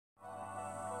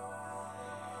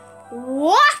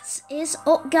What is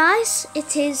up, guys?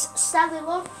 It is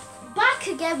Stanley back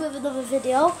again with another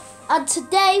video, and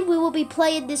today we will be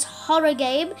playing this horror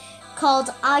game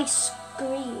called Ice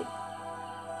Scream.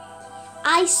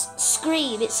 Ice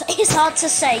Scream. It's hard to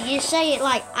say. You say it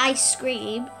like Ice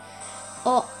Scream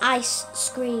or Ice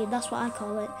Scream. That's what I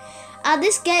call it. And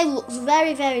this game looks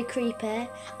very, very creepy.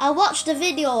 I watched a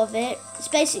video of it. It's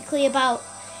basically about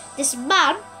this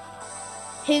man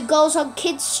who goes on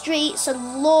kids' streets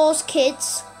and lures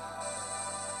kids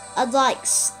and like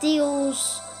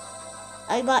steals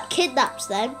and like kidnaps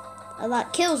them and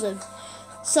like kills them.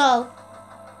 So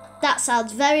that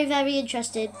sounds very, very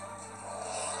interesting.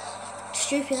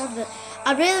 Stupid advert.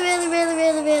 I really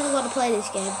want to play this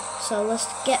game. So let's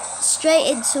get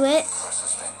straight into it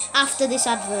after this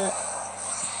advert.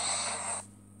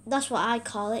 That's what I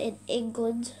call it in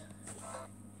England.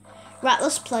 Right,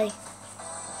 let's play.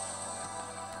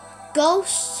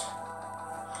 Ghost.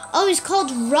 Oh, he's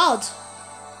called Rod.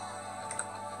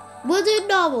 We'll do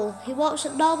normal. He walks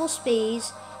at normal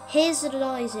speeds, hears the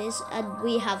noises, and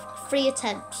we have 3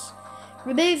 attempts.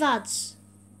 Remove ads.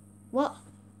 What?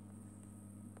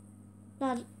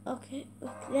 Okay.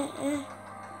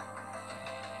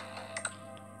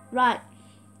 Right.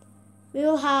 We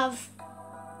will have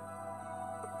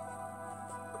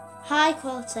high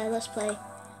quality. Let's play.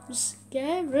 I'm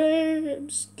scared. I'm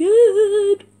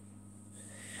scared.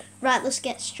 Right, let's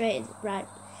get straight in. Right.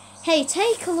 Hey,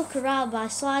 take a look around by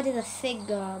sliding a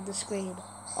finger on the screen.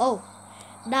 Oh,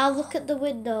 now look at the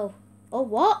window. Oh,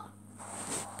 what?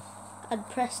 And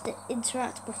press the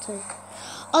interact button.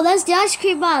 Oh, there's the ice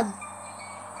cream man.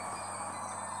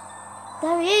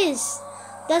 There he is.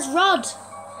 There's Rod.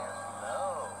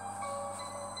 Hello.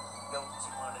 Don't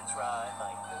you want to try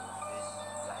my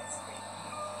delicious ice cream?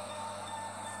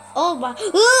 Oh my.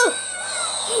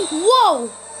 Whoa.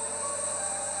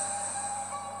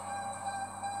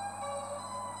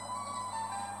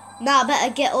 Now I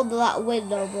better get under that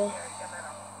window, bro.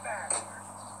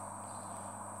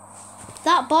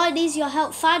 That boy needs your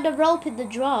help. Find a rope in the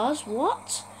drawers.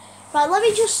 What? Right, let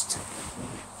me just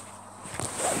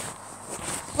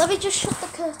shut the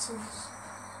curtains.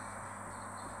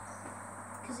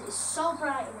 Because it's so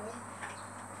bright in here.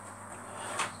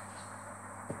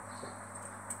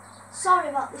 Sorry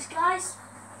about this, guys.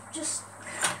 Just,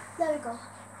 there we go.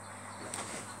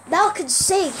 Now I can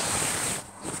see.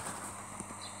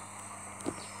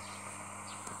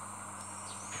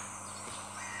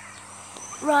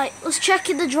 Right, let's check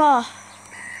in the drawer.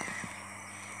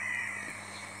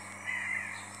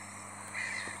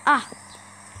 Ah.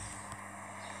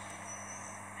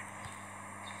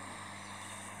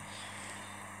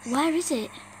 Where is it?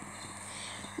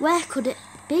 Where could it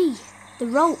be? The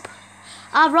rope.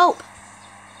 Ah, rope.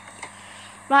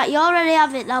 Right, you already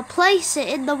have it. Now place it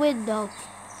in the window.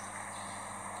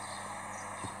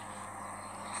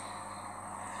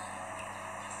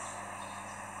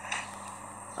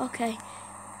 Okay.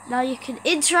 Now you can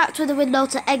interact with the window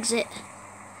to exit.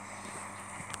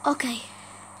 Okay.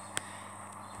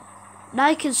 Now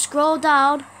you can scroll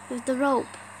down with the rope.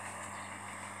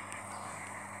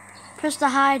 Press the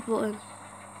hide button.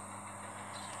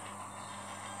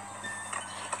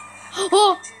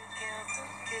 Oh!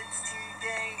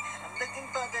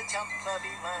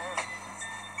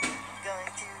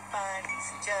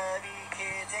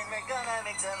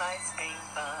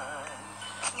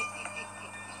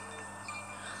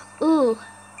 Ooh.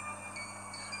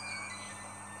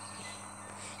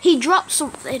 He dropped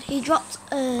something. He dropped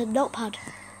a notepad.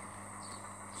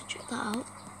 Let's check that out.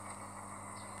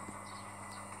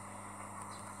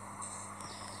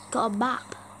 Got a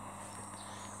map.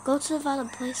 Go to the van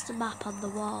and place the map on the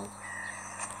wall.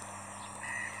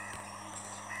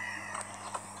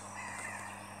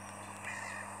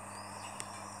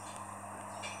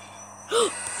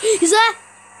 Is there?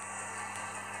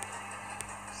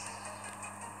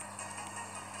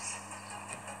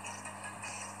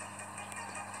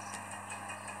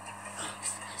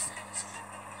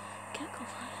 Can't go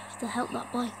far. I have to help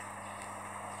that boy.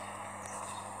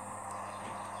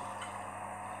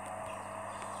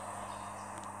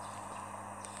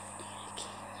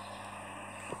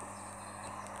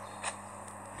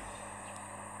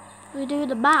 We're doing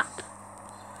the map.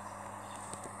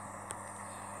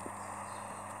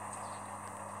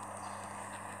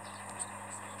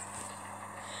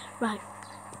 Right.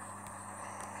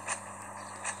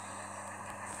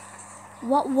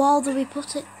 What wall do we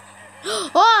put it?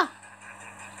 Oh!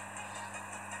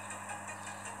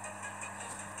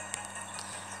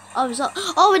 Oh, it's not.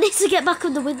 Oh, we need to get back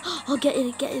on the window. Oh, get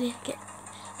in, get in, get.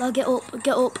 Now get up,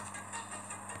 get up.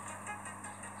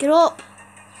 Get up.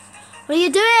 What are you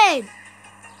doing?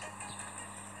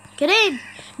 Get in!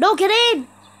 No, get in!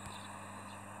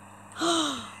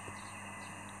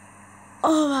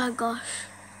 Oh my gosh.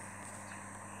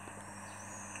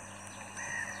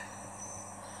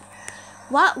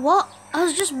 What? I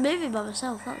was just moving by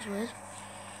myself. That's weird.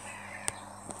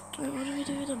 Wait, what do we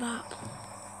do with the map?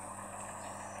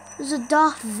 There's a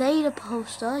Darth Vader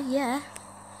poster. Yeah.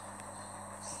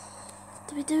 What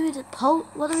do we do with the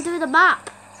What do we do with the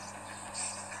map?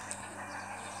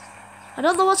 I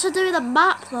don't know what to do with the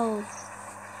map though.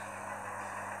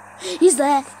 He's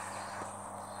there.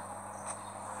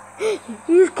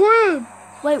 He's climbing.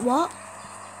 Wait, what?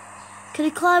 Can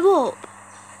he climb up?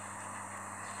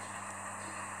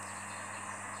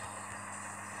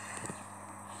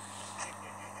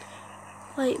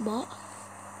 Wait, what?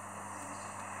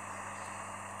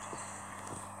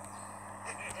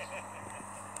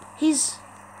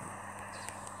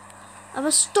 Am I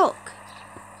stuck?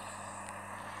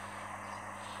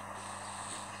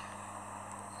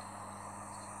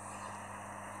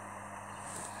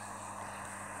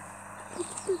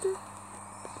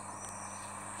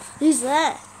 He's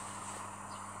there.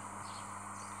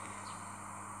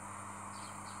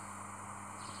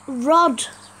 Rod.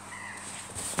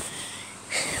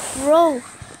 Bro.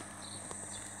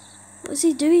 What's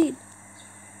he doing?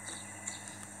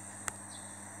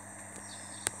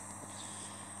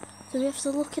 Do we have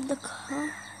to look in the car?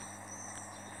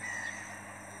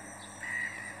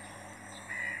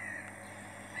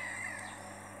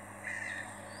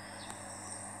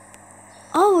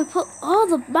 Oh, we put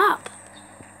the map.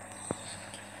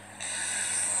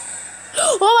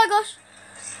 Oh my gosh.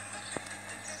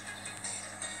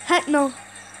 Heck no.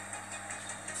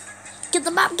 Get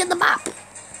the map, get the map.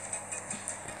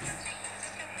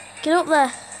 Get up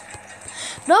there.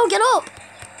 No, get up.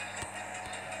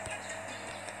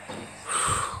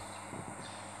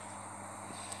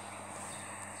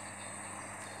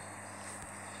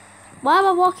 Why am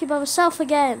I walking by myself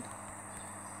again?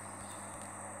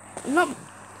 No.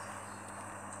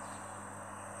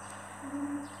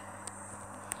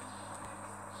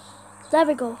 There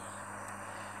we go.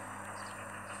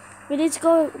 We need to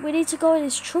go in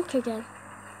his truck again.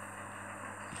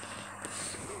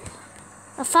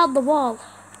 I found the wall.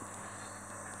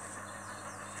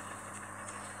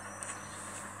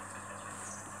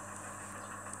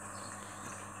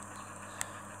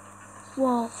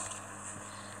 Wall.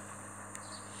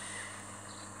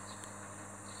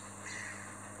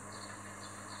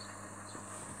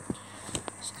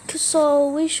 So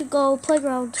we should go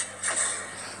playground.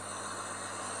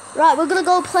 Right, we're gonna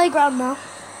go playground now.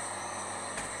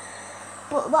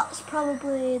 But that's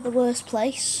probably the worst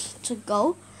place to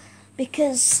go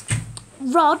because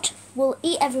Rod will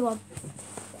eat everyone.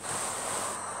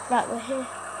 Right, we're here.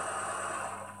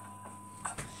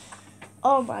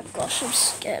 Oh my gosh, I'm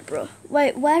scared, bro.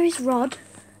 Wait, where is Rod?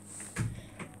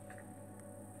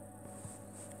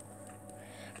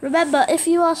 Remember, if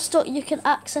you are stuck, you can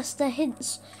access the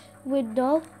hints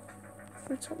window.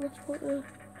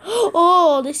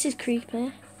 Oh, this is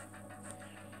creepy.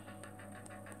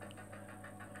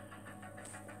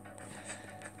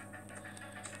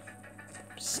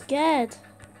 I'm scared.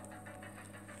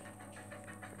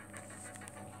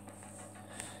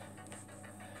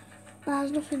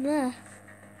 There's nothing there.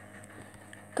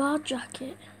 Guard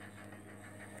jacket.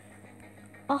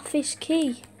 Office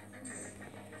key.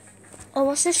 Oh,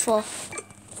 what's this for?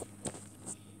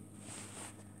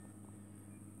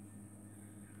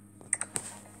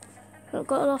 I've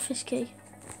got an office key.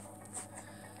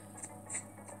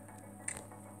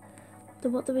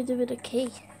 Then what do we do with the key?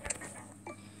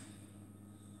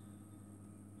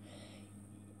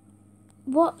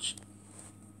 Watch.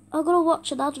 I'm gonna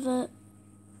watch an advert.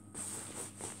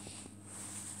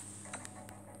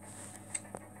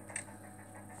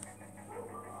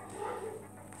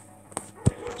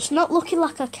 It's not looking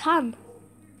like I can.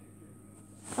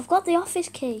 I've got the office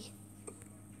key.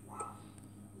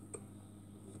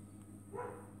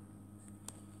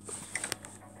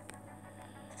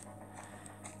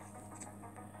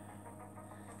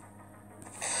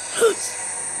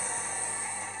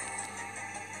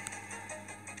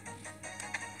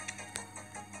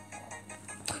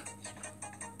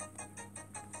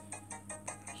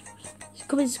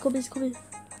 He's coming.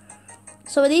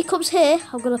 So when he comes here,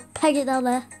 I'm gonna peg it down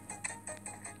there.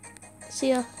 See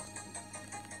ya.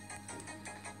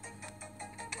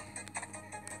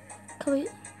 Come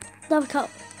here. No, we can't.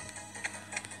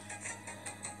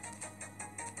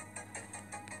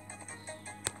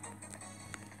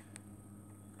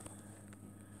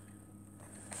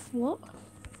 What?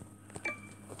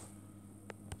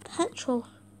 Petrol.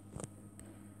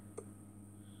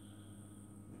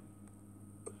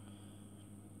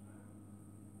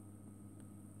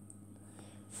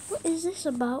 What is this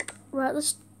about? Right,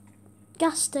 this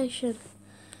gas station.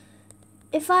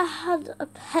 If I had a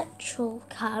petrol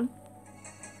can.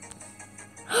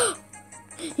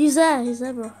 He's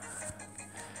there, bro.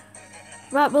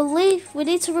 Right, we'll leave. We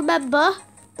need to remember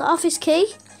the office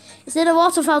key is in a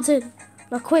water fountain.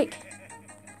 Now, quick.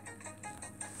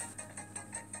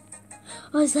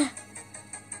 Oh, he's there.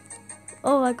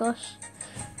 Oh my gosh.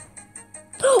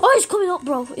 Oh, he's coming up,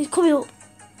 bro. He's coming up.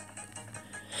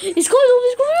 He's coming up.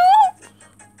 He's coming up.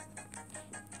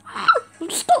 I'm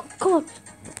stuck. Come on.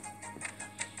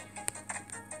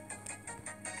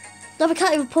 No, we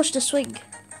can't even push the swing.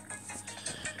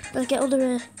 Let's get under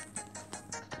here.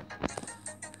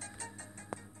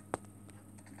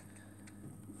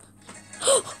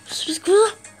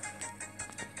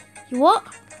 You what?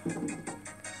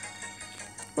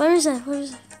 Where is it? Where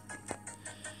is it?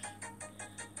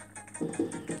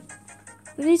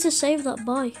 We need to save that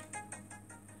boy.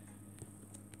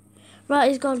 Right,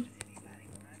 he's gone.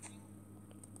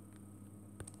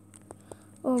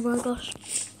 Oh my gosh.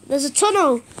 There's a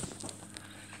tunnel.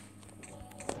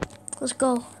 Let's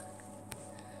go.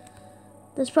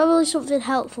 There's probably something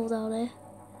helpful down here.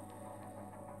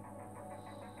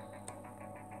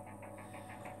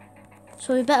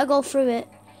 So we better go through it.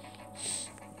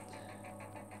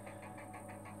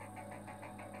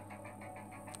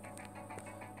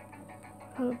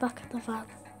 We're back at the van.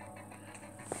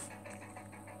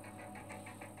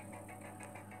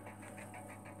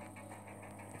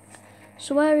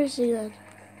 So where is he then?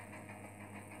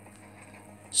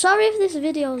 Sorry if this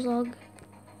video is long.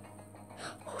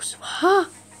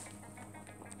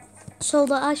 So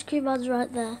the ice cream man's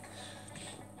right there.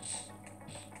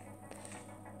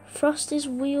 Frosty's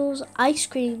Wheels ice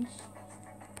cream.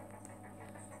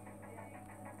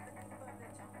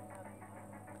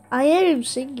 I hear him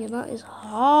singing. That is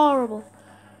horrible.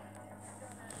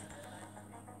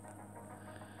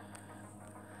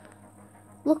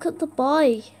 Look at the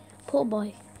boy. Poor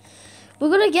boy. We're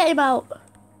gonna get him out.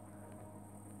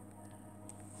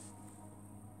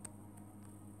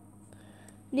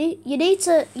 You need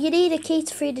a key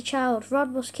to free the child.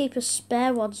 Ron must keep a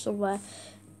spare one somewhere.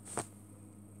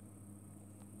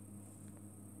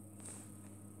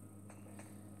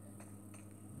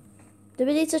 Do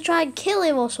we need to try and kill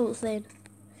him or something?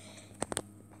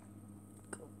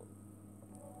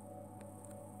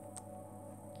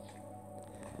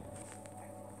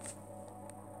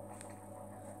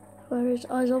 Where is?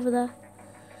 Oh, he's over there.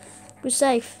 We're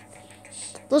safe.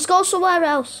 Let's go somewhere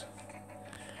else.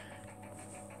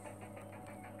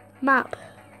 Map.